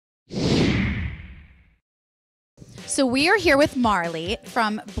So we are here with Marlie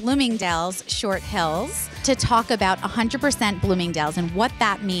from Bloomingdale's Short Hills to talk about 100% Bloomingdale's and what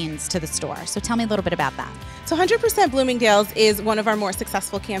that means to the store. So tell me a little bit about that. So 100% Bloomingdale's is one of our more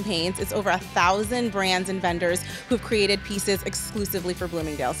successful campaigns. It's over 1,000 brands and vendors who've created pieces exclusively for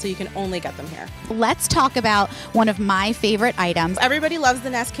Bloomingdale's, so you can only get them here. Let's talk about one of my favorite items. Everybody loves the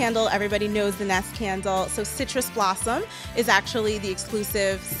Nest candle. Everybody knows the Nest candle. So Citrus Blossom is actually the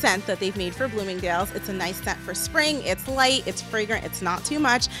exclusive scent that they've made for Bloomingdale's. It's a nice scent for spring. It's light, it's fragrant, it's not too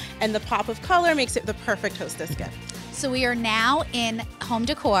much, and the pop of color makes it the perfect hostess gift. So we are now in home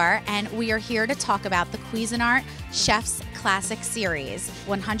decor, and we are here to talk about the Cuisinart Chef's Classic Series.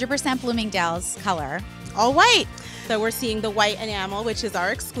 100% Bloomingdale's color. All white. So we're seeing the white enamel, which is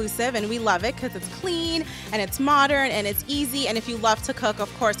our exclusive, and we love it because it's clean and it's modern and it's easy. And if you love to cook,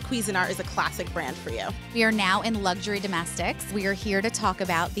 of course, Cuisinart is a classic brand for you. We are now in luxury domestics. We are here to talk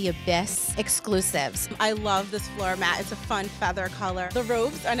about the Abyss exclusives. I love this floor mat. It's a fun feather color. The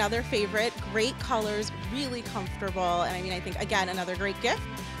robes, another favorite. Great colors, really comfortable. And I mean, I think, again, another great gift.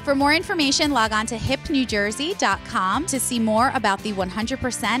 For more information, log on to hipnewjersey.com to see more about the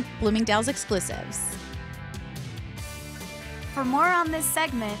 100% Bloomingdale's exclusives. For more on this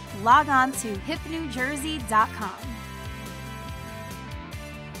segment, log on to hipnewjersey.com.